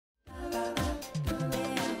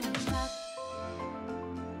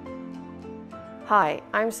Hi,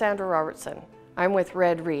 I'm Sandra Robertson. I'm with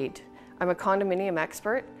Red Reed. I'm a condominium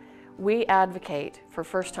expert. We advocate for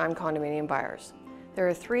first-time condominium buyers. There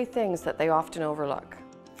are three things that they often overlook.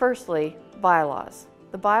 Firstly, bylaws.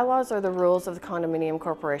 The bylaws are the rules of the condominium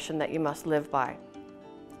corporation that you must live by.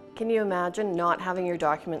 Can you imagine not having your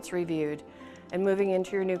documents reviewed and moving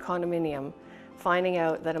into your new condominium, finding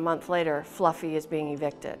out that a month later, Fluffy is being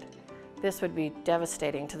evicted? This would be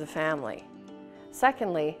devastating to the family.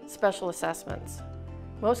 Secondly, special assessments.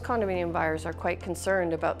 Most condominium buyers are quite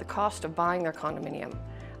concerned about the cost of buying their condominium.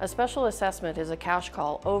 A special assessment is a cash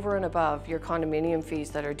call over and above your condominium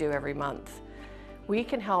fees that are due every month. We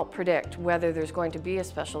can help predict whether there's going to be a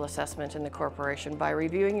special assessment in the corporation by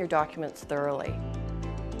reviewing your documents thoroughly.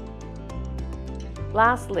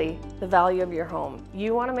 Lastly, the value of your home.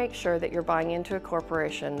 You want to make sure that you're buying into a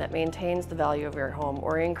corporation that maintains the value of your home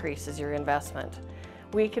or increases your investment.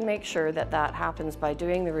 We can make sure that that happens by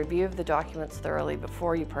doing the review of the documents thoroughly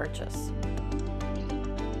before you purchase.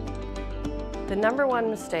 The number one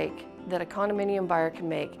mistake that a condominium buyer can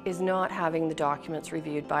make is not having the documents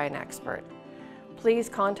reviewed by an expert. Please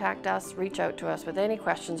contact us, reach out to us with any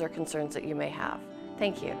questions or concerns that you may have.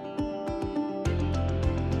 Thank you.